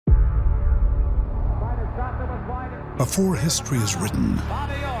Before history is written,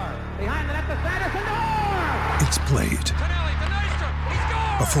 it's played.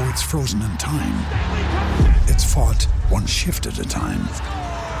 Before it's frozen in time, it's fought one shift at a time.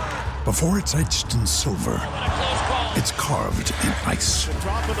 Before it's etched in silver, it's carved in ice.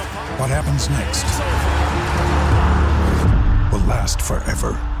 What happens next will last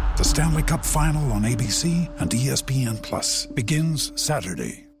forever. The Stanley Cup Final on ABC and ESPN Plus begins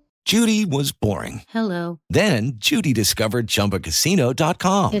Saturday. Judy was boring. Hello. Then Judy discovered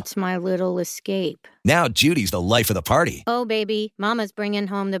ChumbaCasino.com. It's my little escape. Now Judy's the life of the party. Oh, baby, mama's bringing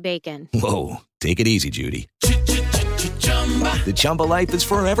home the bacon. Whoa, take it easy, Judy. The Chumba life is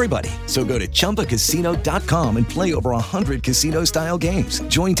for everybody. So go to ChumbaCasino.com and play over 100 casino-style games.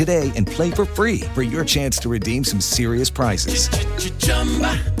 Join today and play for free for your chance to redeem some serious prizes.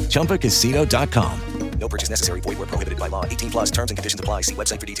 ChumbaCasino.com. No purchase necessary. Void where prohibited by law. 18 plus terms and conditions apply. See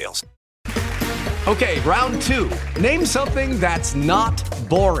website for details. Okay, round two. Name something that's not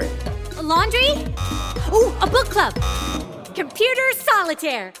boring. A laundry? Ooh, a book club. Computer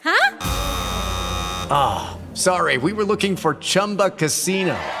solitaire, huh? Ah, sorry. We were looking for Chumba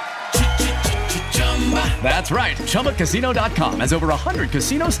Casino. That's right. ChumbaCasino.com has over 100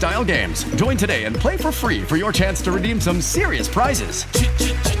 casino-style games. Join today and play for free for your chance to redeem some serious prizes.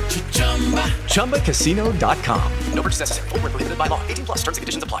 ChumbaCasino.com. No purchase necessary. Void where prohibited by law. 18 plus terms and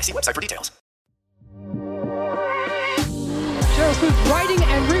conditions apply. See website for details. Cheryl Smith writing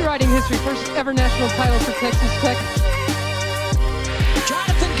and rewriting history. First ever national title for Texas Tech.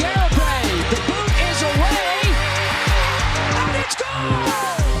 Jonathan Garibay. The boot is away. And it's gone!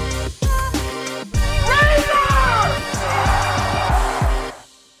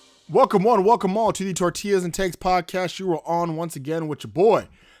 Welcome one, welcome all to the Tortillas and Takes podcast. You are on once again with your boy,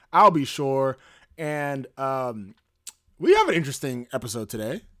 I'll be sure. And we have an interesting episode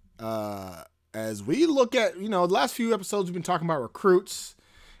today. As we look at, the last few episodes we've been talking about recruits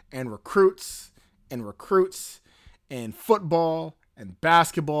and football and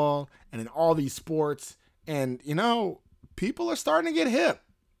basketball and in all these sports. And, people are starting to get hip.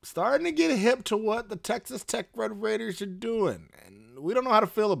 To what the Texas Tech Red Raiders are doing. And we don't know how to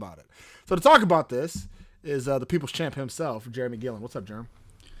feel about it. So to talk about this is the people's champ himself, Jeremy Gillen. What's up, Jeremy?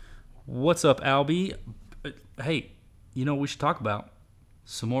 What's up, Albie? Hey, you know what we should talk about?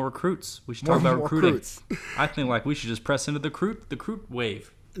 Some more recruits. We should talk about recruiting. I think we should just press into the recruit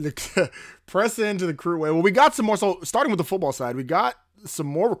wave. Press into the recruit wave. Well, we got some more. So starting with the football side, we got some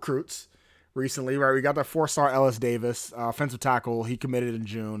more recruits recently, right? We got that 4-star Ellis Davis, offensive tackle. He committed in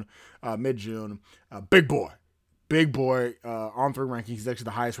June, mid-June. Big boy, on 3 rankings. He's actually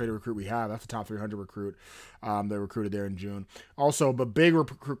the highest rated recruit we have. That's the top 300 recruit they recruited there in June. Also, but big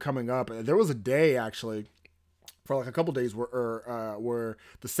recruit coming up. There was a day, actually, for a couple days where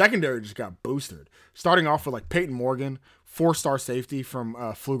the secondary just got boosted. Starting off with Peyton Morgan, 4-star safety from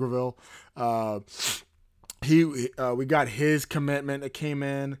Pflugerville. We got his commitment that came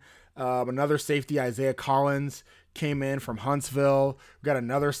in. Another safety, Isaiah Collins, came in from Huntsville. We got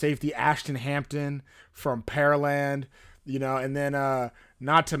another safety, Ashton Hampton from Pearland. And then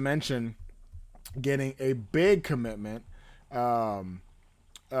not to mention getting a big commitment from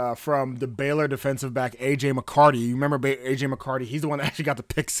the Baylor defensive back, A.J. McCarty. You remember A.J. McCarty? He's the one that actually got the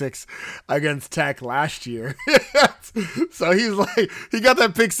pick 6 against Tech last year. So he got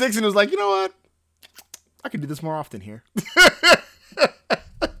that pick 6 and was like, you know what? I could do this more often here.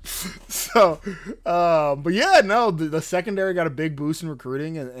 So, but yeah, no, the secondary got a big boost in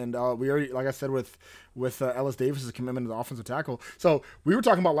recruiting, and we already, like I said, with Ellis Davis's commitment to the offensive tackle. So we were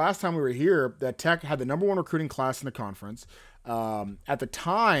talking about last time we were here that Tech had the number 1 recruiting class in the conference. At the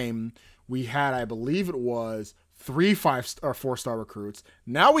time, we had, I believe it was 3 4-star recruits.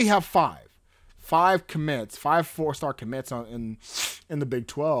 Now we have 5 commits, 5 4-star commits in the Big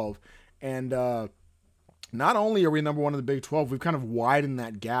 12, and not only are we number 1 in the Big 12, we've kind of widened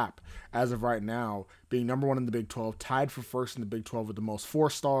that gap as of right now, being number 1 in the Big 12, tied for first in the Big 12 with the most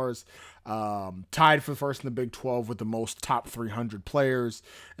 4-stars, tied for first in the Big 12 with the most top 300 players.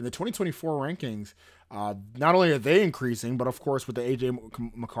 In the 2024 rankings, not only are they increasing, but of course with the A.J.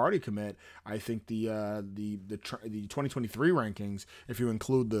 McCarty commit, I think the 2023 rankings, if you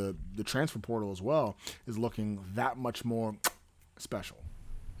include the transfer portal as well, is looking that much more special.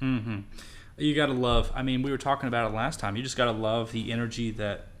 Mm-hmm. You got to love, we were talking about it last time, you just got to love the energy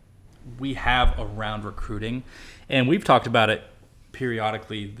that we have around recruiting. And we've talked about it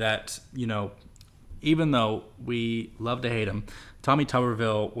periodically that, even though we love to hate him, Tommy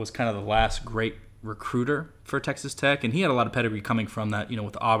Tuberville was kind of the last great recruiter for Texas Tech, and he had a lot of pedigree coming from that,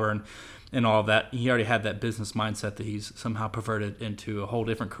 with Auburn and all of that. He already had that business mindset that he's somehow perverted into a whole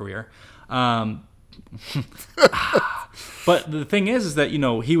different career. But the thing is that,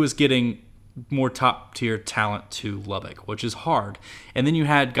 he was getting more top-tier talent to Lubbock, which is hard. And then you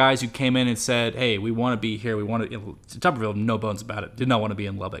had guys who came in and said, hey, we want to be here. We want to – Tuberville, no bones about it, did not want to be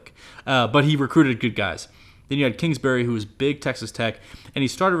in Lubbock. But he recruited good guys. Then you had Kingsbury, who was big Texas Tech, and he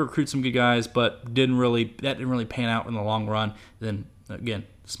started to recruit some good guys, but that didn't really pan out in the long run. Then, again,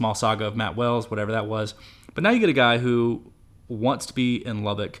 small saga of Matt Wells, whatever that was. But now you get a guy who wants to be in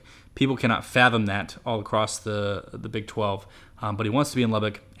Lubbock. People cannot fathom that all across the Big 12. But he wants to be in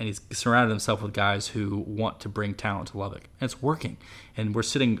Lubbock, and he's surrounded himself with guys who want to bring talent to Lubbock. And it's working. And we're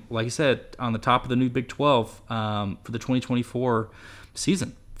sitting, like I said, on the top of the new Big 12 for the 2024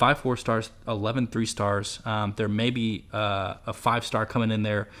 season. 5 4-stars, 11 3-stars. There may be a 5-star coming in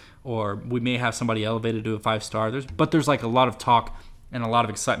there, or we may have somebody elevated to a 5-star. But there's like a lot of talk and a lot of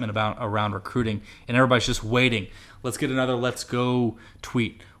excitement around recruiting, and everybody's just waiting. Let's get another "Let's go"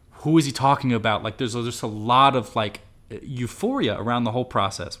 tweet. Who is he talking about? Like, there's just a lot of like euphoria around the whole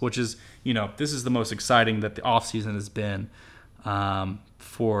process, which is, this is the most exciting that the offseason has been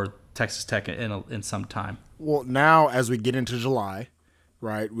for Texas Tech in some time. Well, now as we get into July,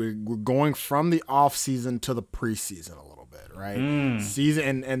 right, we're going from the offseason to the preseason a little bit, right?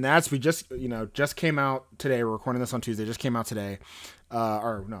 Season, and that's, we just came out today. We're recording this on Tuesday. Just came out today.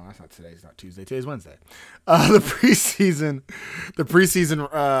 Or no, that's not today. It's not Tuesday. Today's Wednesday. The preseason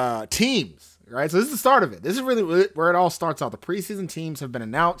teams. Right, so this is the start of it. This is really where it all starts out. The preseason teams have been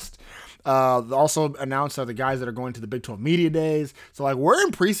announced. Also announced are the guys that are going to the Big 12 Media Days. So, like, we're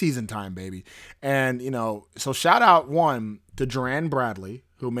in preseason time, baby. And, so shout out, one, to Duran Bradley,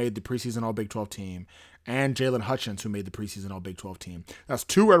 who made the preseason All-Big 12 team, and Jalen Hutchins, who made the preseason All-Big 12 team. That's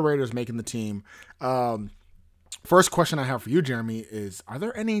 2 Red Raiders making the team. First question I have for you, Jeremy, is, are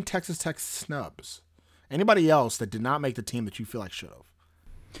there any Texas Tech snubs? Anybody else that did not make the team that you feel like should have?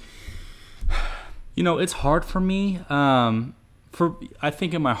 It's hard for me. I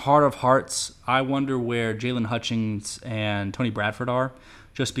think in my heart of hearts, I wonder where Jalen Hutchins and Tony Bradford are,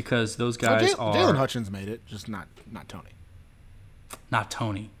 just because those guys are. Jalen Hutchins made it, just not Tony. Not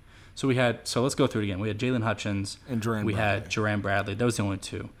Tony. So let's go through it again. We had Jalen Hutchins and Duran Bradley. Had Duran Bradley. Those are the only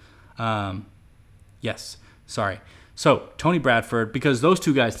 2. Yes. Sorry. So Tony Bradford, because those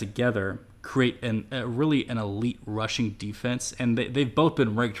 2 guys together create really an elite rushing defense, and they've both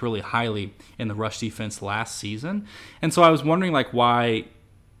been ranked really highly in the rush defense last season. And so I was wondering, like, why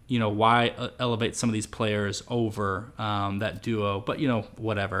elevate some of these players over that duo, but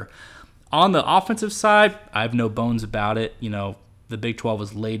whatever. On the offensive side, I have no bones about it. The Big 12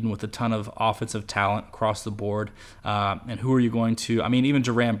 is laden with a ton of offensive talent across the board. And who are you going to? I mean, even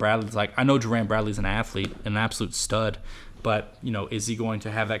Duran Bradley's like, I know Duran Bradley's an athlete, an absolute stud. But, is he going to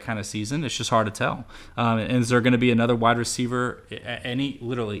have that kind of season? It's just hard to tell. And is there going to be another wide receiver at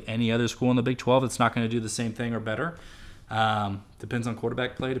literally any other school in the Big 12 that's not going to do the same thing or better? Depends on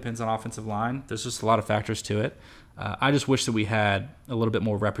quarterback play, depends on offensive line. There's just a lot of factors to it. I just wish that we had a little bit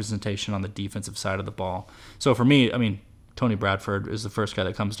more representation on the defensive side of the ball. So for me, I mean, Tony Bradford is the first guy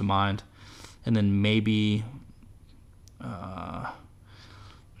that comes to mind. And then maybe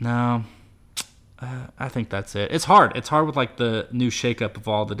no. I think that's it. It's hard. It's hard with like the new shakeup of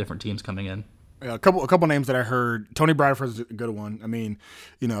all the different teams coming in. Yeah, a couple names that I heard. Tony Bradford's a good one. I mean,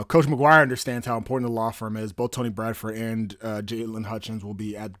 Coach McGuire understands how important the law firm is. Both Tony Bradford and Jalen Hutchins will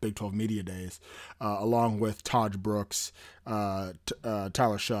be at the Big 12 Media Days, along with Taj Brooks,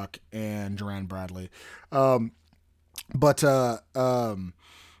 Tyler Shuck, and Duran Bradley. But I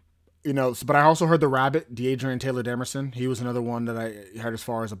also heard the Rabbit, D'Adrian Taylor Demerson. He was another one that I heard as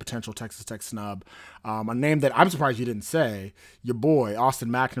far as a potential Texas Tech snub. A name that I'm surprised you didn't say, your boy, Austin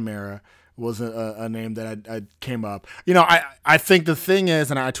McNamara, was a name that I came up. I think the thing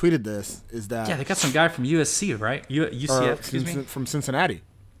is, and I tweeted this, is that... Yeah, they got some guy from USC, right? UCF, from Cincinnati.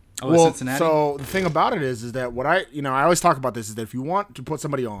 Oh, Cincinnati? So the thing about it is that what I always talk about this is that if you want to put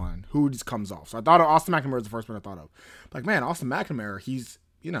somebody on, who just comes off. So I thought Austin McNamara was the first one I thought of. Like, man, Austin McNamara, he's,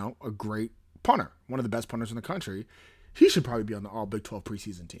 a great punter, one of the best punters in the country. He should probably be on the All Big 12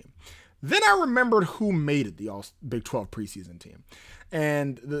 preseason team. Then I remembered who made it the All Big 12 preseason team.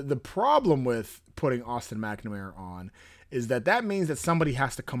 And the problem with putting Austin McNamara on is that means that somebody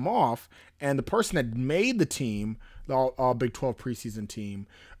has to come off, and the person that made the team, the All Big 12 preseason team,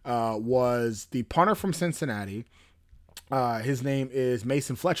 was the punter from Cincinnati. His name is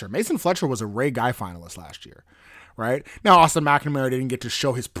Mason Fletcher. Mason Fletcher was a Ray Guy finalist last year. right? Now, Austin McNamara didn't get to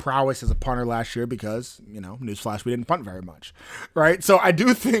show his prowess as a punter last year because, newsflash, we didn't punt very much, right? So I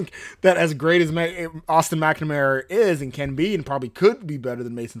do think that as great as Austin McNamara is and can be and probably could be better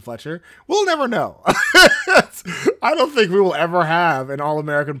than Mason Fletcher, we'll never know. I don't think we will ever have an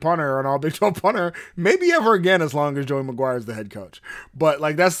All-American punter or an All-Big 12 punter, maybe ever again as long as Joey McGuire is the head coach. But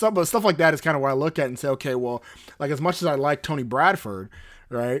like that's stuff like that is kind of where I look at and say, okay, well, like as much as I like Tony Bradford,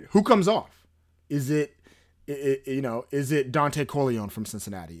 right, who comes off? Is it Dante Corleone from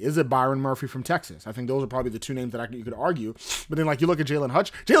Cincinnati? Is it Byron Murphy from Texas? I think those are probably the two names that you could argue. But then, like, you look at Jalen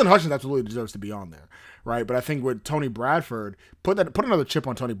Hutchins absolutely deserves to be on there, right? But I think with Tony Bradford, put another chip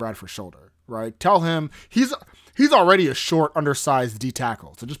on Tony Bradford's shoulder, right? Tell him he's already a short, undersized D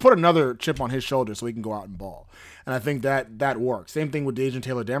tackle, so just put another chip on his shoulder so he can go out and ball. And I think that works. Same thing with Dejan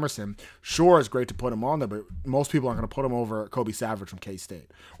Taylor Demerson. Sure, it's great to put him on there, but most people aren't going to put him over Kobe Savage from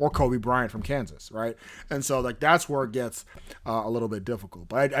K-State or Kobe Bryant from Kansas, right? And so like that's where it gets a little bit difficult.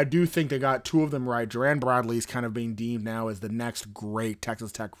 But I do think they got two of them right. Duran Bradley's kind of being deemed now as the next great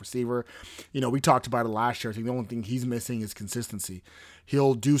Texas Tech receiver. We talked about it last year. I think the only thing he's missing is consistency.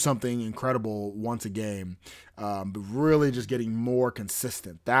 He'll do something incredible once a game, but really just getting more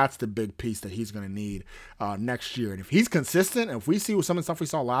consistent. That's the big piece that he's going to need next year. And if he's consistent, and if we see some of the stuff we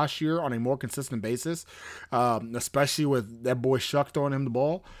saw last year on a more consistent basis, especially with that boy Shuck throwing him the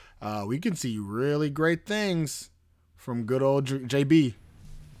ball, we can see really great things from good old JB.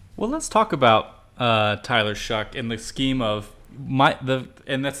 Well, let's talk about Tyler Shuck in the scheme of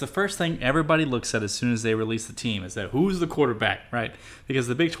and that's the first thing everybody looks at as soon as they release the team is that who's the quarterback, right? Because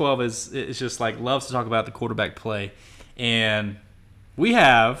the Big 12 is just like loves to talk about the quarterback play, and we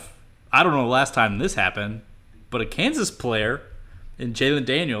have, I don't know the last time this happened, but a Kansas player in Jalen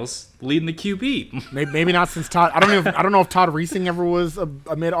Daniels leading the QB. Maybe not since Todd. I don't know if Todd Reesing ever was a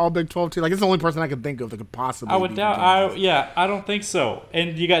mid All Big 12 team. Like it's the only person I could think of that could possibly. I would doubt. I don't think so.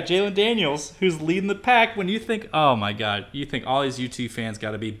 And you got Jalen Daniels who's leading the pack. When you think, oh my God, you think all these UT fans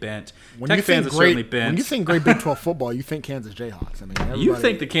got to be bent. Tech fans are certainly bent. When you think great Big 12 football, you think Kansas Jayhawks. I mean, you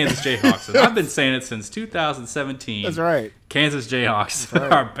think the Kansas Jayhawks. And I've been saying it since 2017. That's right. Kansas Jayhawks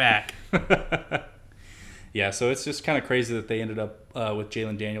are back. Yeah, so it's just kind of crazy that they ended up with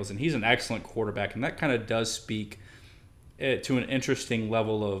Jalen Daniels, and he's an excellent quarterback, and that kind of does speak to an interesting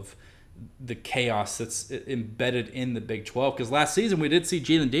level of the chaos that's embedded in the Big 12, because last season we did see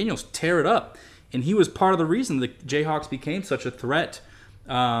Jalen Daniels tear it up, and he was part of the reason the Jayhawks became such a threat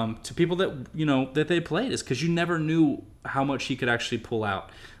to people that they played, is because you never knew how much he could actually pull out.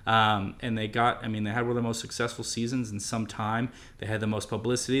 And they had one of the most successful seasons in some time. They had the most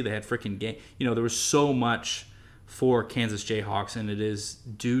publicity. They had freaking game. There was so much for Kansas Jayhawks, and it is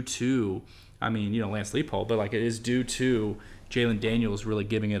due to, Lance Leipold, but like it is due to Jalen Daniels really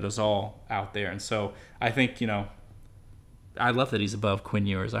giving it us all out there. And so I think, I love that he's above Quinn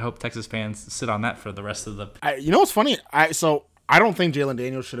Ewers. I hope Texas fans sit on that for the rest of the. What's funny? I don't think Jalen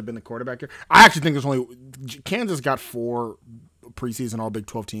Daniels should have been the quarterback here. I actually think Kansas got 4 preseason All Big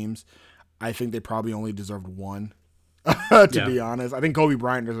 12 teams. I think they probably only deserved 1, to be honest. I think Kobe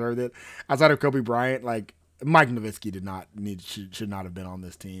Bryant deserved it. Outside of Kobe Bryant, like Mike Nowitzki should not have been on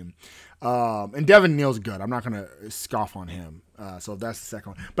this team. And Devin Neal's good. I'm not going to scoff on him. So that's the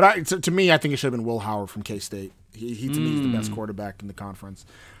second one. But to me, I think it should have been Will Howard from K-State. He to me is the best quarterback in the conference.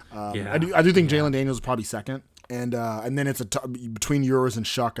 I do think Jalen Daniels is probably second. And then it's between Ewers and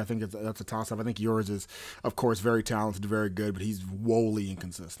Shuck. I think that's a toss-up. I think Ewers is, of course, very talented, very good, but he's woefully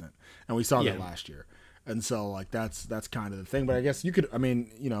inconsistent, and we saw that last year. And so, like that's kind of the thing. But I guess you could,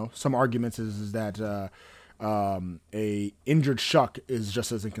 some arguments is that a injured Shuck is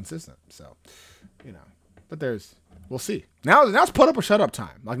just as inconsistent. So, but we'll see. Now it's put up or shut up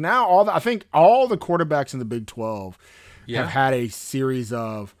time. Like now, I think all the quarterbacks in the Big 12 have had a series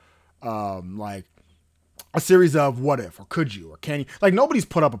of what if, or could you, or can you. Like, nobody's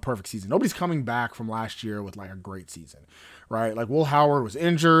put up a perfect season. Nobody's coming back from last year with, like, a great season, right? Like, Will Howard was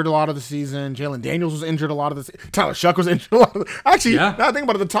injured a lot of the season. Jalen Daniels was injured a lot of the season. Tyler Shuck was injured a lot of the Actually, now I think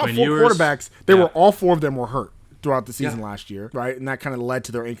about it, the top 4 quarterbacks, all 4 of them were hurt throughout the season last year, right? And that kind of led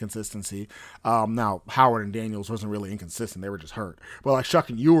to their inconsistency. Now, Howard and Daniels wasn't really inconsistent. They were just hurt. But like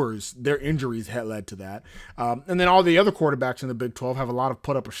Shuck and Ewers, their injuries had led to that. And then all the other quarterbacks in the Big 12 have a lot of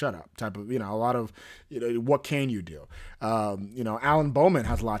put up or shut up type of, a lot of, what can you do? Alan Bowman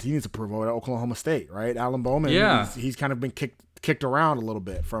has a lot he needs to prove at Oklahoma State, right? Alan Bowman, he's kind of been kicked around a little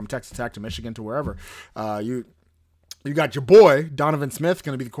bit from Texas Tech to Michigan to wherever. You got your boy, Donovan Smith,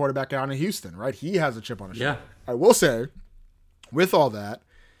 going to be the quarterback down in Houston, right? He has a chip on his shoulder. I will say, with all that,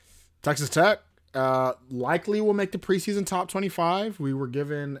 Texas Tech, likely will make the preseason top 25. We were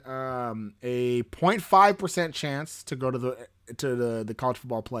given a 0.5% chance to go to the college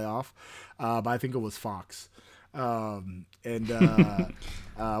football playoff, but I think it was Fox. Which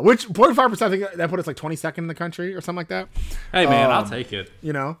 0.5%, I think that put us like 22nd in the country or something like that. Hey man, I'll take it.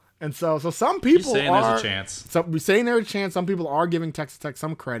 And so some people saying are there's a chance. So we're saying there's a chance. Some people are giving Texas Tech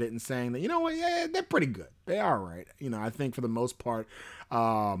some credit and saying that, yeah, they're pretty good. They are right. I think for the most part,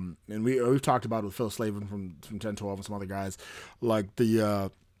 and we've talked about it with Phil Slavin from 10-12 and some other guys, like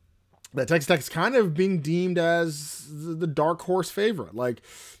that Texas Tech is kind of being deemed as the dark horse favorite. Like,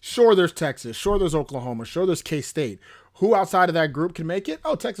 sure, there's Texas, sure, there's Oklahoma, sure, there's K-State. Who outside of that group can make it?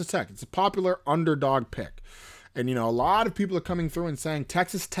 Oh, Texas Tech. It's a popular underdog pick. And, a lot of people are coming through and saying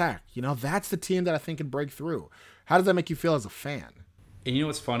Texas Tech, that's the team that I think can break through. How does that make you feel as a fan? And you know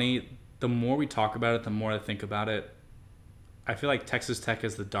what's funny? The more we talk about it, the more I think about it. I feel like Texas Tech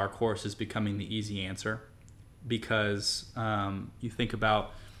as the dark horse is becoming the easy answer because you think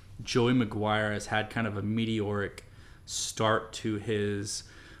about Joey McGuire has had kind of a meteoric start to his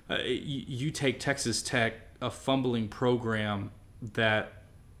you take Texas Tech, a fumbling program that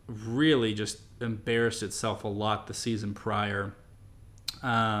really just embarrassed itself a lot the season prior,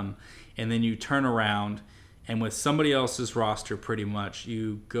 and then you turn around and with somebody else's roster pretty much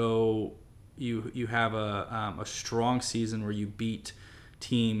you have a strong season where you beat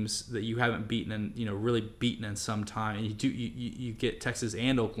teams that you haven't beaten and really beaten in some time, and you get Texas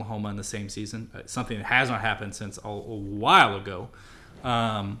and Oklahoma in the same season, something that has not happened since a while ago.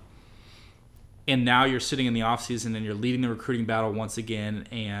 And now you're sitting in the offseason and you're leading the recruiting battle once again.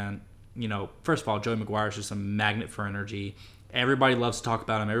 And, first of all, Joey McGuire is just a magnet for energy. Everybody loves to talk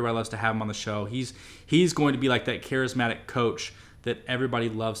about him. Everybody loves to have him on the show. He's going to be like that charismatic coach that everybody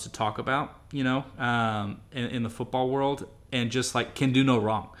loves to talk about, in the football world, and just like can do no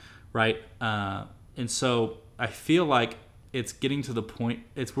wrong, right? And so I feel like it's getting to the point.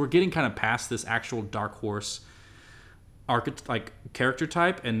 We're getting kind of past this actual dark horse character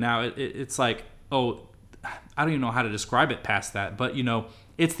type, and now it's like, oh, I don't even know how to describe it past that, but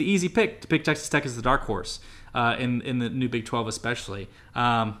it's the easy pick to pick Texas Tech as the dark horse in the new Big 12 especially.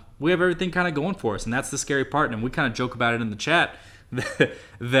 We have everything kind of going for us, and that's the scary part. And we kind of joke about it in the chat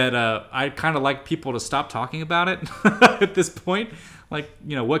that I kind of like people to stop talking about it at this point. Like,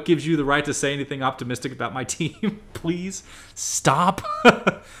 what gives you the right to say anything optimistic about my team? Please stop.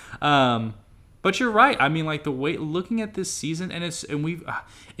 But you're right. I mean, like the way looking at this season,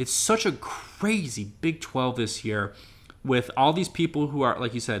 it's such a crazy Big 12 this year, with all these people who are,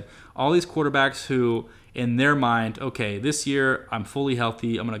 like you said, all these quarterbacks who, in their mind, okay, this year I'm fully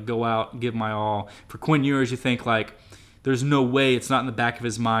healthy. I'm gonna go out and give my all. For Quinn Ewers, you think like, there's no way it's not in the back of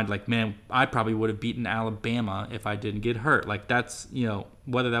his mind. Like, man, I probably would have beaten Alabama if I didn't get hurt. Like that's,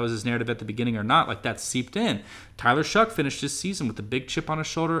 whether that was his narrative at the beginning or not, like that's seeped in. Tyler Shuck finished his season with a big chip on his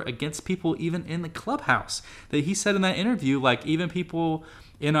shoulder against people even in the clubhouse. That he said in that interview, like even people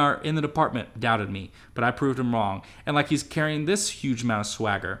in the department doubted me, but I proved him wrong. And like he's carrying this huge amount of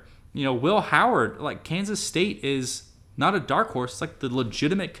swagger. Will Howard, like Kansas State is not a dark horse, it's like the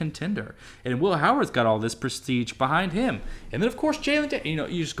legitimate contender. And Will Howard's got all this prestige behind him. And then of course Jalen,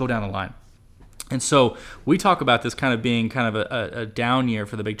 you just go down the line. And so we talk about this kind of being kind of a down year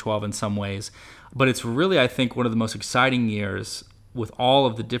for the Big 12 in some ways, but it's really, I think, one of the most exciting years with all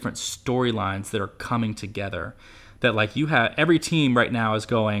of the different storylines that are coming together. That like you have every team right now is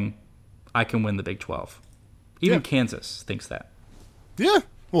going, I can win the Big 12. Even Kansas thinks that. Yeah.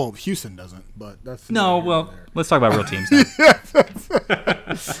 Well, Houston doesn't, but that's no. Well, let's talk about real teams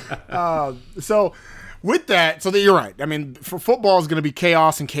now. So with that, you're right. I mean, for football is going to be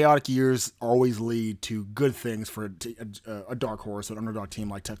chaos, and chaotic years always lead to good things for a dark horse, an underdog team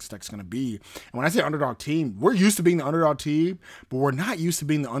like Texas Tech is going to be. And when I say underdog team, we're used to being the underdog team, but we're not used to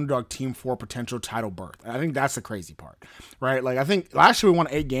being the underdog team for a potential title berth. And I think that's the crazy part, right? Like I think last year we won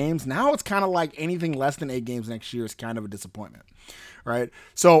 8 games. Now it's kind of like anything less than 8 games next year is kind of a disappointment, right?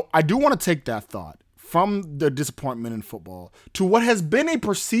 So I do want to take that thought from the disappointment in football to what has been a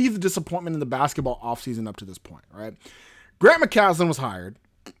perceived disappointment in the basketball offseason up to this point, right? Grant McCaslin was hired,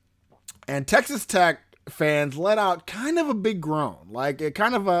 and Texas Tech fans let out kind of a big groan. Like, a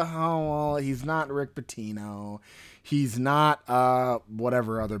kind of a, oh, well, he's not Rick Pitino. He's not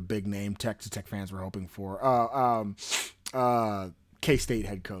whatever other big name Texas Tech fans were hoping for. K-State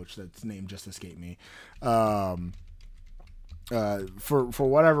head coach, that's name just escaped me. For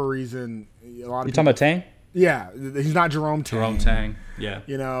whatever reason, a lot of you talking about Tang? Yeah, he's not Jerome Tang. Jerome Tang, yeah.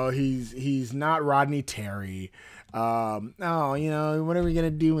 He's not Rodney Terry. What are we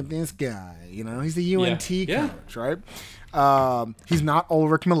gonna do with this guy? He's the UNT coach, right? He's not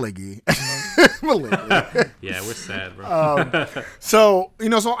Ulrich Maligi. Yeah, we're sad, bro. So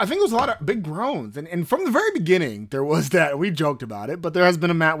I think it was a lot of big groans. And from the very beginning, there was that, we joked about it, but there has been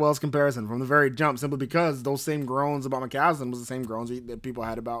a Matt Wells comparison from the very jump, simply because those same groans about McCaslin was the same groans that people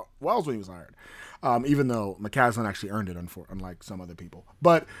had about Wells when he was hired. Even though McCaslin actually earned it, unlike some other people.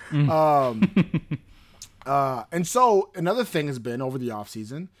 But, and so another thing has been over the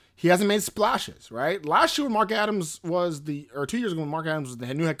offseason, he hasn't made splashes, right? Last year when Mark Adams was 2 years ago when Mark Adams was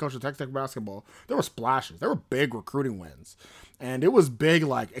the new head coach of Texas Tech basketball, there were splashes. There were big recruiting wins. And it was big,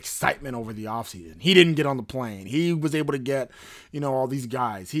 like, excitement over the offseason. He didn't get on the plane. He was able to get, all these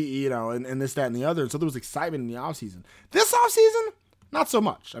guys. And this, that, and the other. And so there was excitement in the offseason. This offseason, not so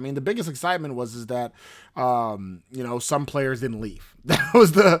much. I mean, the biggest excitement was that, some players didn't leave. That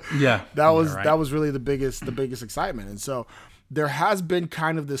was that was really the biggest excitement. And so there has been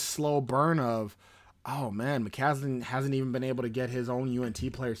kind of this slow burn of, oh man, McCaslin hasn't even been able to get his own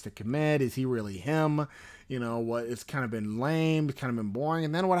UNT players to commit. Is he really him? It's kind of been lame. It's kind of been boring.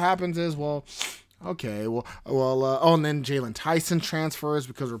 And then what happens is, and then Jalen Tyson transfers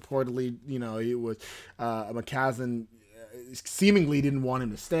because reportedly, it was McCaslin seemingly didn't want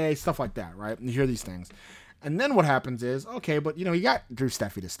him to stay, stuff like that, right? And you hear these things. And then what happens is, okay, but, he got Drew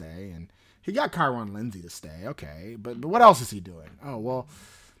Steffi to stay, and he got Kyron Lindsey to stay, okay, but what else is he doing?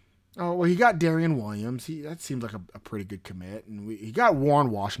 Oh, he got Darian Williams. That seems like a pretty good commit. And he got Warren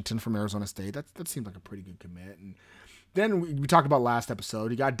Washington from Arizona State. That seems like a pretty good commit. And then we talked about last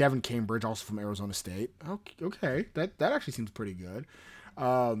episode. He got Devin Cambridge, also from Arizona State. Okay, that actually seems pretty good.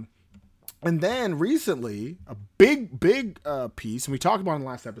 And then recently, a big piece, and we talked about in the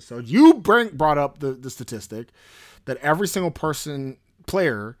last episode, you brought up the statistic that every single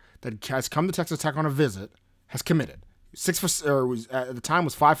player that has come to Texas Tech on a visit has committed. At the time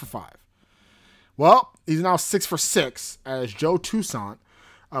was 5 for 5. Well, he's now 6 for 6 as Joe Toussaint,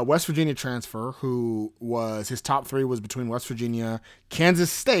 a West Virginia transfer, who was his top 3 was between West Virginia,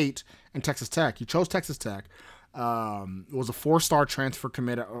 Kansas State, and Texas Tech. He chose Texas Tech. Was a 4-star transfer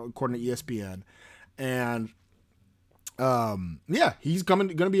commit according to ESPN, and he's going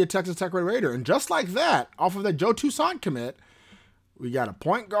to be a Texas Tech Red Raider. And just like that, off of that Joe Toussaint commit, we got a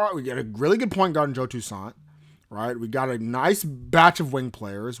point guard. We got a really good point guard in Joe Toussaint, right? We got a nice batch of wing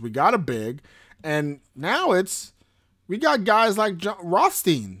players. We got a big, and now we got guys like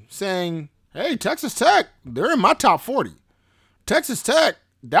Rothstein saying, "Hey, Texas Tech, they're in my top 40. Texas Tech,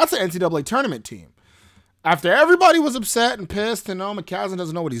 that's an NCAA tournament team." After everybody was upset and pissed and McCaslin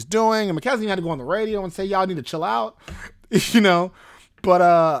doesn't know what he's doing, and McCaslin had to go on the radio and say, y'all need to chill out,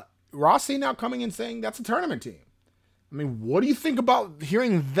 but Rothstein now coming and saying that's a tournament team. I mean, what do you think about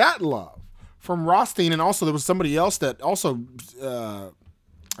hearing that love from Rothstein? And also there was somebody else that also, I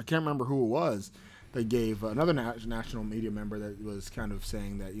can't remember who it was, they gave another national media member that was kind of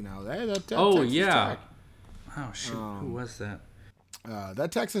saying that, hey, that Texas Tech. Oh, shoot. Who was that?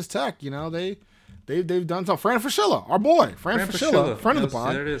 That Texas Tech, they've done so. Fran Fraschilla, our boy, Fran Fraschilla, friend of the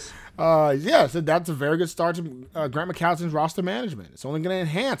pod. There it is. So that's a very good start to Grant McCaslin's roster management. It's only going to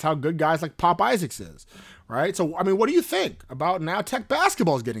enhance how good guys like Pop Isaacs is, right? So, I mean, what do you think about now Tech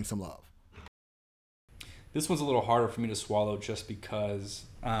basketball is getting some love? This one's a little harder for me to swallow just because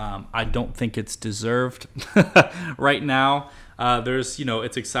I don't think it's deserved right now.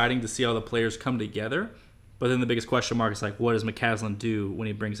 It's exciting to see all the players come together, but then the biggest question mark is like, what does McCaslin do when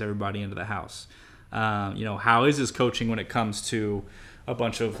he brings everybody into the house? How is his coaching when it comes to a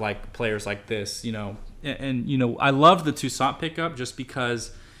bunch of like players like this? And I love the Toussaint pickup just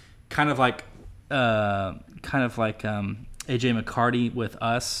because, kind of like AJ McCarty with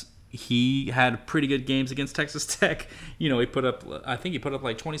us. He had pretty good games against Texas Tech. He put up like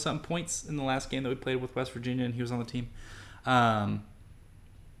 20-something points in the last game that we played with West Virginia, and he was on the team.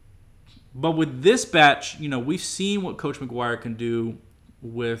 But with this batch, we've seen what Coach McGuire can do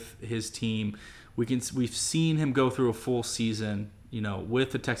with his team. We've seen him go through a full season,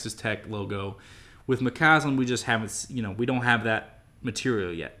 with the Texas Tech logo. With McCaslin, we just haven't, we don't have that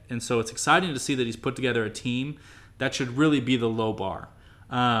material yet. And so it's exciting to see that he's put together a team that should really be the low bar.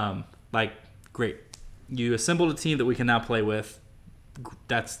 Great. You assembled a team that we can now play with.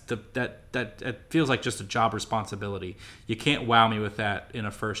 That feels like just a job responsibility. You can't wow me with that in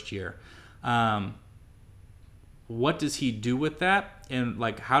a first year. What does he do with that? And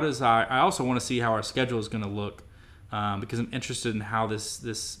I also want to see how our schedule is going to look, because I'm interested in how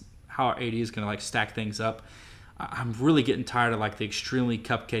how our AD is going to stack things up. I'm really getting tired of the extremely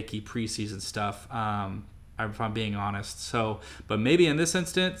cupcakey preseason stuff. If I'm being honest. So, but maybe in this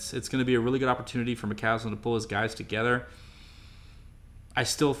instance, it's going to be a really good opportunity for McCaslin to pull his guys together. I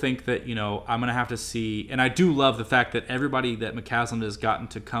still think that, I'm going to have to see, and I do love the fact that everybody that McCaslin has gotten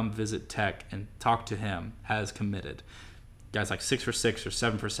to come visit Tech and talk to him has committed. Guys like 6 for 6 or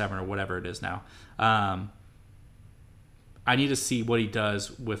 7 for 7 or whatever it is now. I need to see what he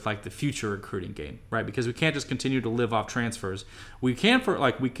does with like the future recruiting game, right? Because we can't just continue to live off transfers. We can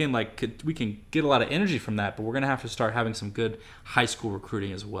get a lot of energy from that, but we're going to have to start having some good high school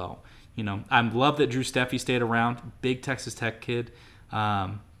recruiting as well. I love that Drew Steffi stayed around, big Texas Tech kid.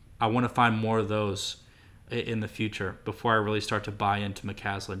 I want to find more of those in the future before I really start to buy into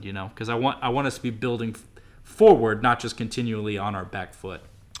McCaslin, because I want us to be building forward, not just continually on our back foot,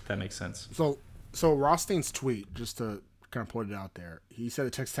 if that makes sense. So Rothstein's tweet, just to kind of put it out there, he said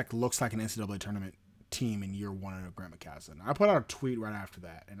that Texas Tech looks like an NCAA tournament team in year 1 under Grant McCaslin. I put out a tweet right after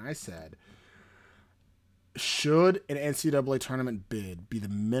that, and I said, should an NCAA tournament bid be the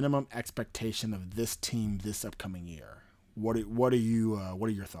minimum expectation of this team this upcoming year? What are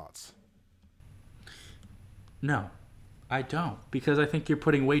your thoughts? No, I don't, because I think you're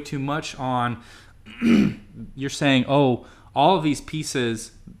putting way too much on. You're saying, all of these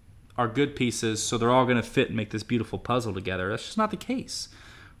pieces are good pieces, so they're all going to fit and make this beautiful puzzle together. That's just not the case,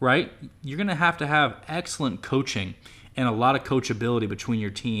 right? You're going to have excellent coaching and a lot of coachability between your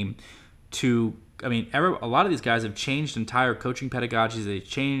team a lot of these guys have changed entire coaching pedagogies. They've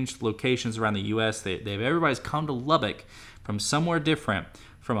changed locations around the U.S. Everybody's come to Lubbock from somewhere different,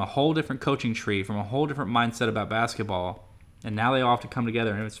 from a whole different coaching tree, from a whole different mindset about basketball, and now they all have to come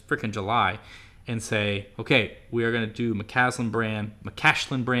together, and it's freaking July, and say, okay, we are going to do McCaslin brand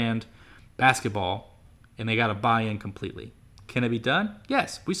basketball, and they got to buy in completely. Can it be done?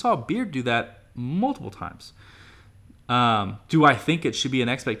 Yes. We saw Beard do that multiple times. Do I think it should be an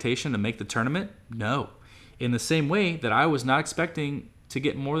expectation to make the tournament? No. In the same way that I was not expecting to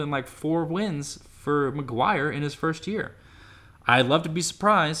get more than like 4 wins for McGuire in his first year. I'd love to be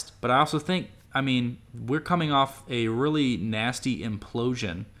surprised, but I also think, we're coming off a really nasty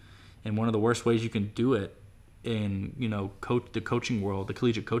implosion in one of the worst ways you can do it in, the coaching world, the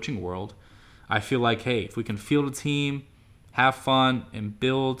collegiate coaching world. I feel like, hey, if we can field a team, have fun, and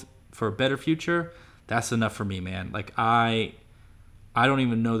build for a better future, that's enough for me, man. Like, I don't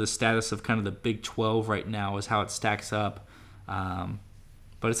even know the status of kind of the Big 12 right now as how it stacks up. But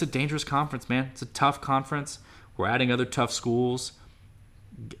it's a dangerous conference, man. It's a tough conference. We're adding other tough schools.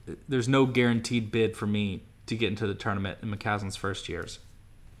 There's no guaranteed bid for me to get into the tournament in McCaslin's first year.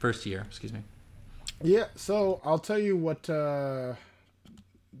 Yeah, so I'll tell you what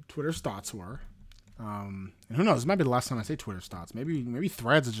Twitter's thoughts were. And who knows? This might be the last time I say Twitter's thoughts. Maybe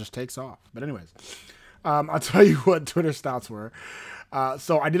Threads it just takes off. But anyways, I'll tell you what Twitter's thoughts were.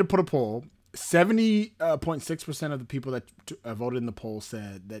 So I did put a poll. 70.6% of the people that voted in the poll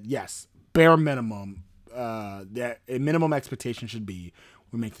said that yes, bare minimum, that a minimum expectation should be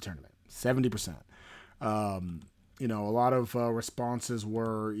we make the tournament. 70%. A lot of responses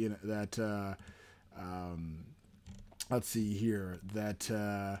were that. Let's see here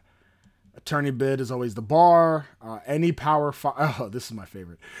that. Attorney bid is always the bar. Any Power 5... Oh, this is my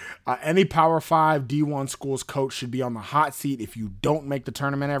favorite. Any Power 5 D1 school's coach should be on the hot seat if you don't make the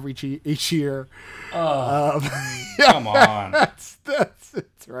tournament each year. Come on. That's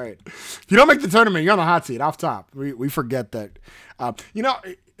right. If you don't make the tournament, you're on the hot seat off top. We forget that.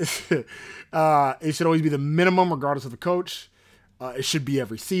 It should always be the minimum regardless of the coach. It should be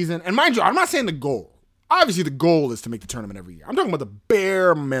every season. And mind you, I'm not saying the goal. Obviously, the goal is to make the tournament every year. I'm talking about the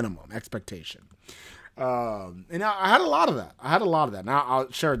bare minimum expectation. And I had a lot of that. Now, I'll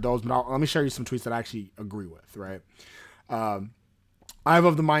share those, but let me share you some tweets that I actually agree with, right? I'm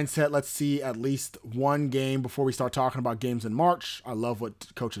of the mindset, let's see at least one game before we start talking about games in March. I love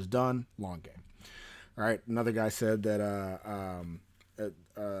what coach has done. Long game. All right. Another guy said that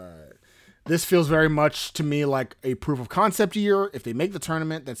this feels very much to me like a proof of concept year. If they make the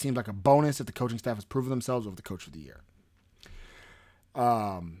tournament, that seems like a bonus if the coaching staff has proven themselves over the coach of the year.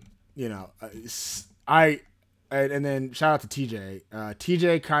 And then shout out to TJ.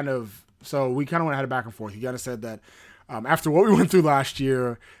 TJ we kind of went ahead back and forth. He kind of said that after what we went through last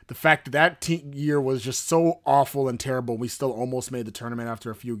year, the fact that year was just so awful and terrible, we still almost made the tournament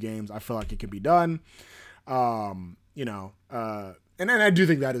after a few games. I feel like it could be done. And then I do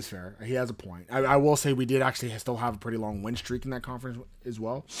think that is fair. He has a point. I will say we did actually still have a pretty long win streak in that conference as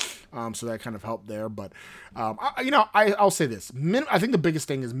well. So that kind of helped there. But, I'll say this. I think the biggest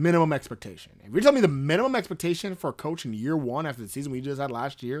thing is minimum expectation. If you tell me the minimum expectation for a coach in year 1 after the season we just had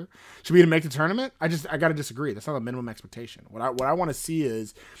last year should be to make the tournament, I got to disagree. That's not a minimum expectation. What I want to see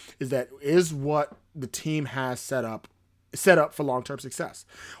is what the team has set up for long-term success.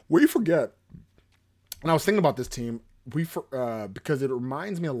 We forget, and I was thinking about this team, because it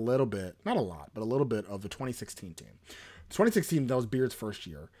reminds me a little bit, not a lot, but a little bit of the 2016 team. 2016, that was Beard's first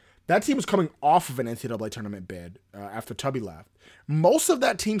year. That team was coming off of an NCAA tournament bid after Tubby left. Most of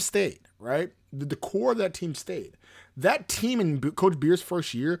that team stayed, right? The core of that team stayed. That team in Coach Beard's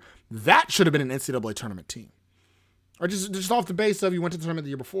first year, that should have been an NCAA tournament team. Or just off the base of you went to the tournament the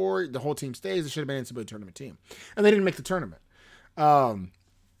year before, the whole team stays, it should have been an NCAA tournament team. And they didn't make the tournament. And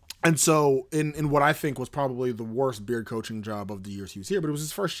so in what I think was probably the worst Beard coaching job of the years he was here, but it was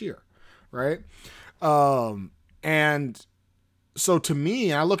his first year, right? And so to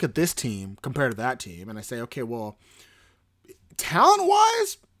me, I look at this team compared to that team, and I say, okay, well,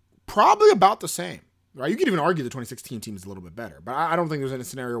 talent-wise, probably about the same, right? You could even argue the 2016 team is a little bit better, but I don't think there's any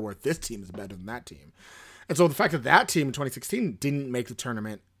scenario where this team is better than that team. And so the fact that that team in 2016 didn't make the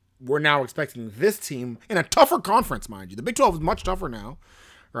tournament, we're now expecting this team in a tougher conference, mind you. The Big 12 is much tougher now,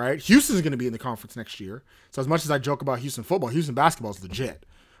 right? Houston's going to be in the conference next year. So as much as I joke about Houston football, Houston basketball is legit.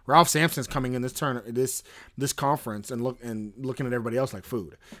 Ralph Sampson's coming in this conference and looking at everybody else like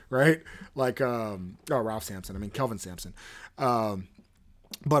food, right? Like Ralph Sampson. I mean Kelvin Sampson. So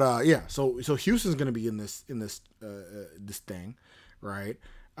Houston's going to be in this thing, right?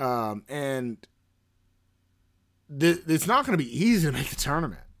 And it's not going to be easy to make the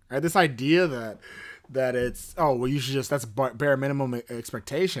tournament, right? This idea that it's, you should that's bare minimum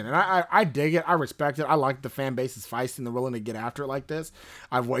expectation. And I dig it. I respect it. I like the fan base is feisty and they're willing to get after it like this.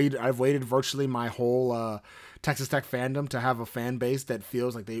 I've waited virtually my whole Texas Tech fandom to have a fan base that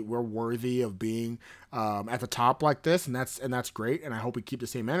feels like we're worthy of being at the top like this. And that's great. And I hope we keep the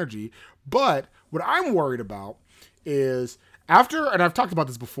same energy. But what I'm worried about is and I've talked about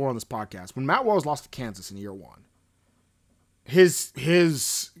this before on this podcast, when Matt Wells lost to Kansas in year one, his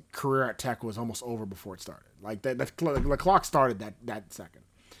career at Tech was almost over before it started. Like the clock started that second.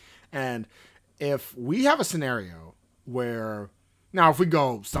 And if we have a scenario where now if we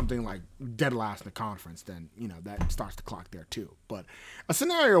go something like dead last in the conference, then that starts the clock there too. But a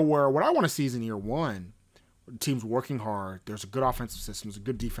scenario where what I want to see is in year one, the team's working hard. There's a good offensive system. There's a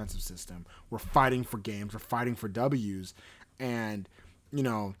good defensive system. We're fighting for games. We're fighting for W's, and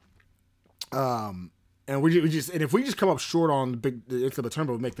and if we just come up short on the NCAA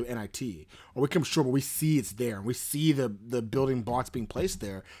tournament, we make the NIT, or we come short, but we see it's there, and we see the building blocks being placed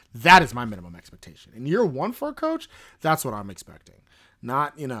there. That is my minimum expectation. In year one for a coach, that's what I'm expecting.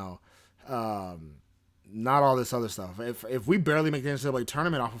 Not not all this other stuff. If we barely make the NCAA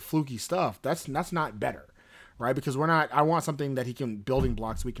tournament off of fluky stuff, that's not better, right? Because I want something that he can building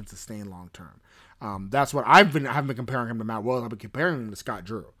blocks we can sustain long term. That's what I haven't been comparing him to Matt Wells. I've been comparing him to Scott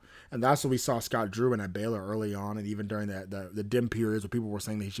Drew. And that's what we saw Scott Drew in at Baylor early on, and even during the dim periods where people were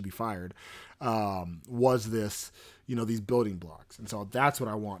saying that he should be fired, was this, these building blocks. And so that's what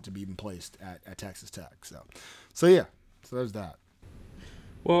I want to be in place at Texas Tech. So there's that.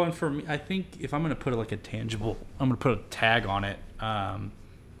 Well, and for me, I think if I'm going to put I'm going to put a tag on it.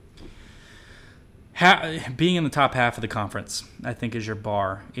 Being in the top half of the conference, I think, is your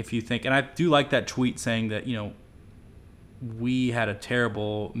bar. If you think, and I do like that tweet saying that, we had a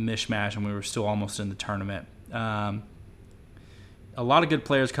terrible mishmash and we were still almost in the tournament. A lot of good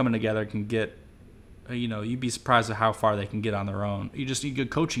players coming together can get, you'd be surprised at how far they can get on their own. You just need good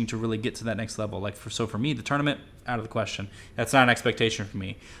coaching to really get to that next level. For me, the tournament, out of the question. That's not an expectation for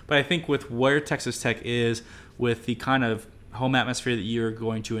me. But I think with where Texas Tech is, with the kind of home atmosphere that you're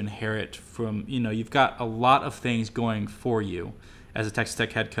going to inherit from, you've got a lot of things going for you as a Texas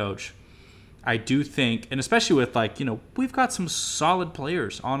Tech head coach. I do think, and especially with we've got some solid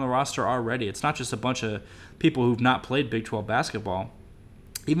players on the roster already. It's not just a bunch of people who've not played Big 12 basketball.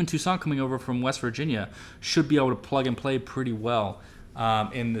 Even Tucson coming over from West Virginia should be able to plug and play pretty well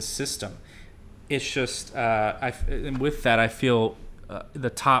in the system. It's just, and with that, I feel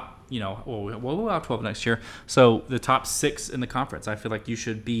the top, we'll have 12 next year. So the top 6 in the conference, I feel like you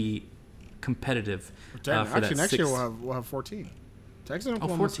should be competitive. Actually, next year we'll have 14. Texas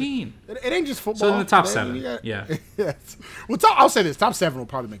 14. It ain't just football. So in the top 7, yeah. Yes. Well, I'll say this: top 7 will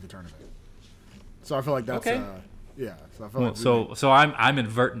probably make the tournament. So I feel like that's okay. So I feel like so I'm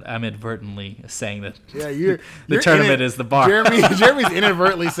inadvertently saying that. Yeah, the tournament is the bar. Jeremy's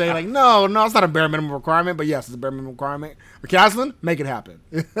inadvertently saying no, it's not a bare minimum requirement, but yes, it's a bare minimum requirement. McCaslin, make it happen.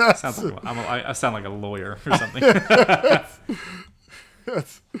 Sounds like I sound like a lawyer or something.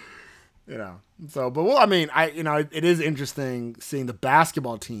 It is interesting seeing the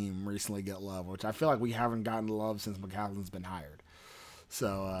basketball team recently get love, which I feel like we haven't gotten love since McCaslin's been hired.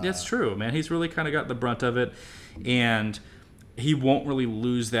 So that's true, man. He's really kind of got the brunt of it, and he won't really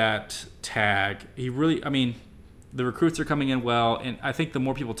lose that tag. The recruits are coming in well, and I think the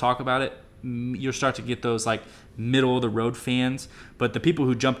more people talk about it, you'll start to get those like middle of the road fans. But the people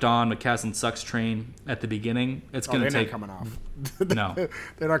who jumped on McCaslin sucks train at the beginning, it's going to take. They're not coming off. No,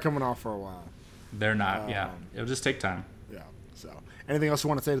 they're not coming off for a while. They're not. Yeah, it'll just take time. Yeah. So, anything else you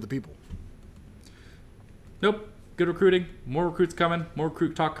want to say to the people? Nope. Good recruiting. More recruits coming. More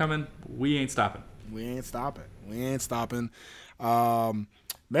recruit talk coming. We ain't stopping. Make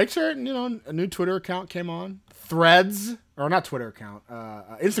sure, a new Twitter account came on. Threads, or not Twitter account,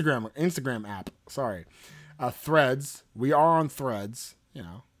 Instagram app. Sorry. Threads. We are on Threads,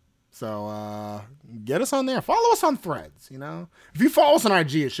 So get us on there. Follow us on Threads, If you follow us on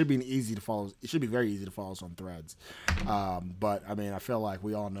IG, it should be easy to follow. It should be very easy to follow us on Threads. But I feel like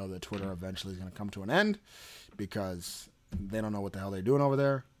we all know that Twitter eventually is going to come to an end because they don't know what the hell they're doing over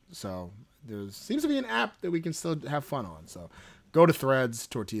there. So there seems to be an app that we can still have fun on. So go to Threads,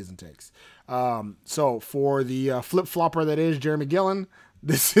 Tortillas and Takes. So for the flip-flopper that is Jeremy Gillen,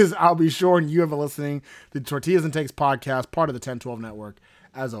 this is I'll Be Sure, and you have been listening to the Tortillas and Takes podcast, part of the 1012 Network.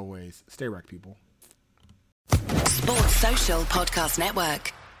 As always, stay wrecked, people. Sports Social Podcast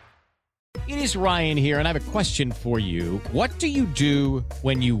Network. It is Ryan here, and I have a question for you. What do you do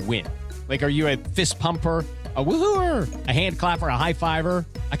when you win? Like, are you a fist pumper, a woohooer, a hand clapper, a high fiver?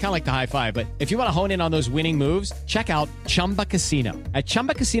 I kind of like the high five, but if you want to hone in on those winning moves, check out Chumba Casino. At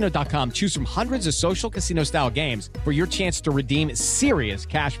ChumbaCasino.com, choose from hundreds of social casino style games for your chance to redeem serious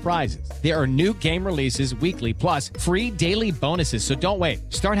cash prizes. There are new game releases weekly, plus free daily bonuses. So don't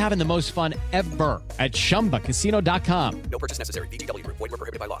wait. Start having the most fun ever at ChumbaCasino.com. No purchase necessary. VGW Group. Void where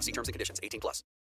prohibited by law. See terms and conditions. 18+.